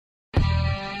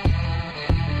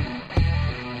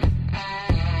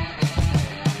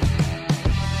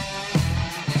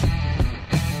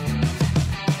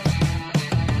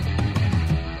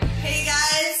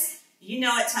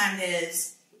time it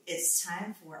is. It's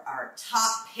time for our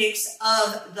top picks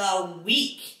of the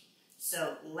week.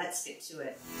 So let's get to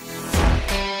it.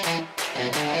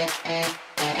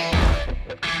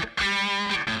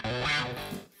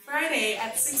 Friday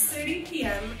at 6:30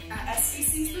 p.m. at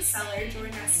SBC's The Cellar,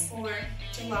 join us for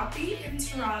Jalopy and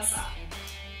Terraza.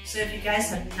 So if you guys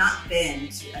have not been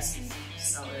to SBC's The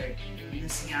Cellar, you're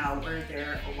missing out. We're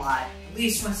there a lot, at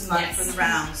least once a month for the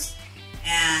rounds.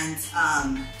 And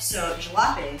so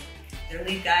Jalopy, their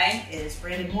lead guy is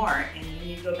Brandon Moore, and when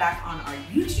you go back on our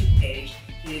YouTube page,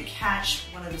 you catch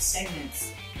one of the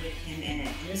segments with him in it.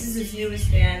 And this is his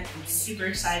newest band. I'm super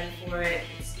excited for it.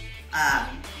 It's you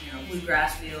know,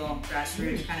 bluegrass feel,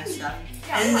 grassroots kind of stuff.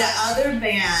 And the other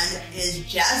band is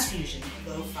jazz fusion,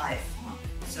 lo-fi funk.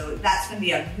 So that's going to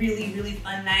be a really, really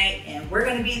fun night, and we're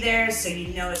going to be there, so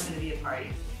you know it's going to be a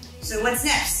party. So what's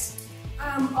next?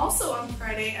 Also on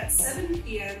Friday at 7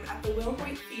 p.m. at the Will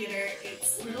Hoyt Theater,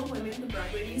 it's Little Women, the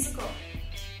Broadway musical.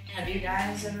 Have you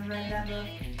guys ever read that book?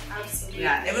 Absolutely.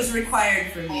 Yeah, it was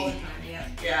required for me. All the time, yeah.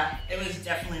 Yeah, it was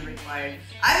definitely required.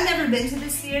 I've never been to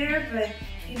this theater, but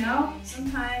you know,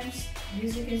 sometimes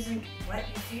music isn't what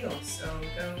you feel. So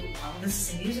go, well, this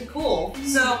is a music, cool.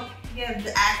 So yeah,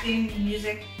 the acting, the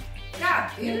music. Yeah,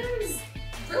 theater is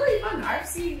really fun. I've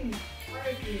seen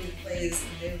quite a few plays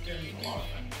and they've been a lot of fun.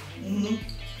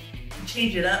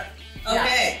 Change it up.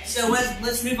 Okay, so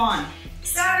let's move on.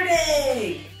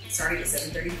 Saturday, starting at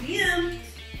 7:30 p.m.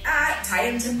 at Tie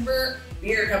and Timber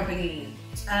Beer Company.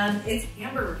 It's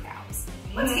Hamburger Cows.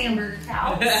 What's Hamburger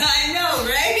Cows? I know,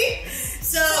 right?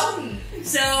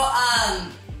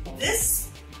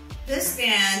 This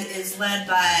band is led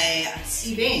by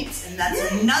Steve Ames, and that's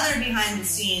another behind the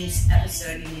scenes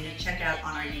episode you need to check out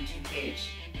on our YouTube page.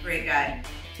 Great guy.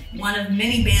 One of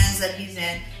many bands that he's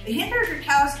in. The Hamburger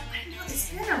Cows, I know it's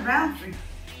been around for I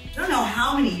don't know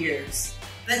how many years,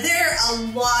 but they're a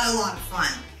lot of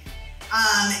fun.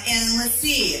 And let's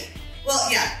see.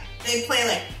 Well, yeah, they play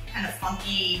like kind of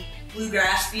funky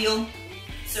bluegrass feel.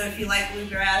 So if you like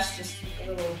bluegrass, just keep a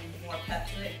little more pep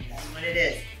to it. That's what it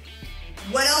is.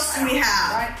 What else do we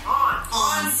have? Right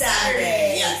on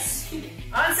Saturday. Yes.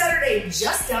 On Saturday,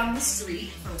 just down the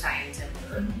street from Tie and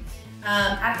Timber,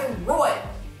 at the Royal.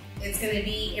 It's going to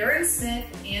be Aaron Smith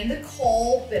and the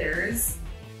Cole Bitters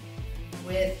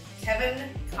with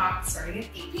Kevin Cox starting at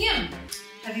 8 p.m.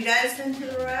 Have you guys been to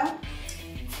the Royal?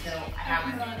 No, I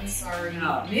haven't. I'm sorry.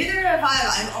 No, neither have I.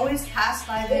 I've always passed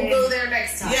by there. We'll go there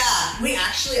next time. Yeah, we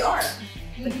actually are.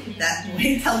 That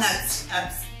wait until next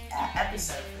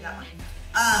episode for that one.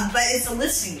 But it's a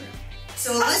listening room.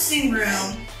 So a listening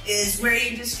room is where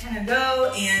you just kind of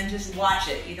go and just watch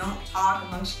it. You don't talk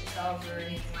amongst yourselves or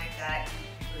anything like that.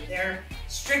 We're there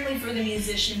strictly for the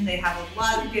musician. They have a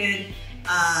lot of good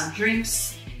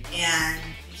drinks, and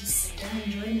you just sit there and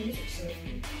enjoy the music. So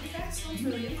that sounds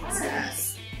really interesting.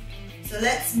 Yes. So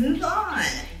let's move on.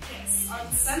 Yes,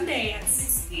 on Sunday at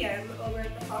 6 p.m. over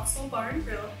at the Foxhole Bar and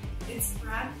Grill, it's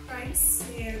Brad Price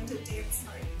and a dance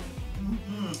party.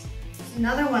 There's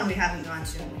another one we haven't gone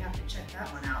to, and we have to check that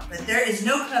one out. But there is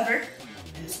no cover,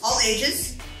 and it's all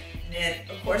ages. And they have,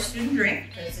 of course, food and drink,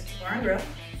 because it's a bar and grill.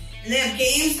 And they have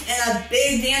games and a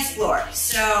big dance floor.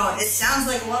 So it sounds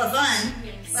like a lot of fun.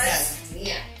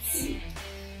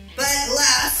 But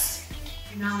last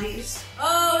but not least,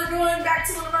 we're going back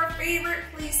to one of our favorite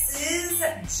places,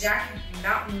 Jack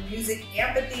Mountain Music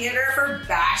Amphitheater for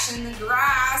Bash in the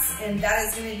Grass. And that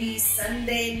is going to be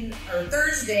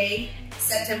Thursday,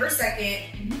 September 2nd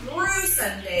through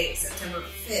Sunday, September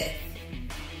 5th.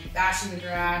 Bash in the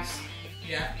Grass.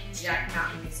 yeah, Jack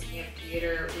Mountain Music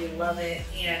Amphitheater. We love it.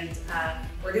 And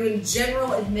we're doing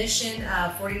general admission,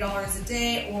 $40 a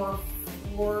day, or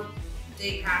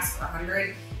 4-day pass for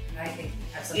 $100. And I think we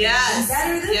have something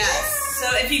better than that. So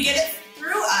if you get it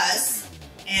through us,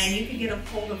 and you can get a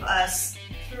hold of us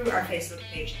through our Facebook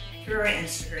page, through our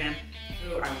Instagram,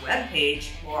 through our webpage,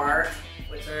 or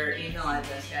what's our email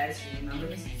address, guys? Do you remember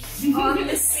this? On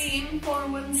the same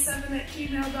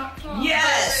 417@gmail.com.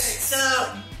 Yes. So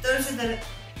those are the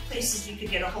places you could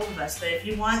get a hold of us. But if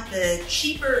you want the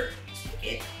cheaper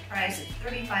ticket price of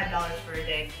 $35 for a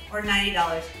day, or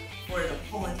 $90 for the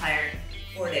whole entire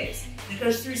 4 days, and it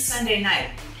goes through Sunday night.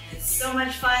 It's so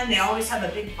much fun. They always have a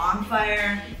big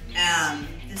bonfire.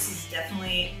 This is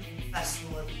definitely the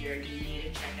festival of the year. You need to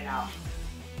check it out.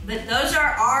 But those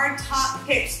are our top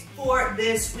picks for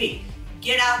this week.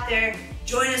 Get out there,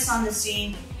 join us on the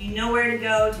scene. You know where to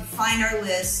go to find our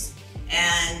list.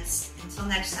 And until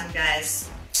next time, guys.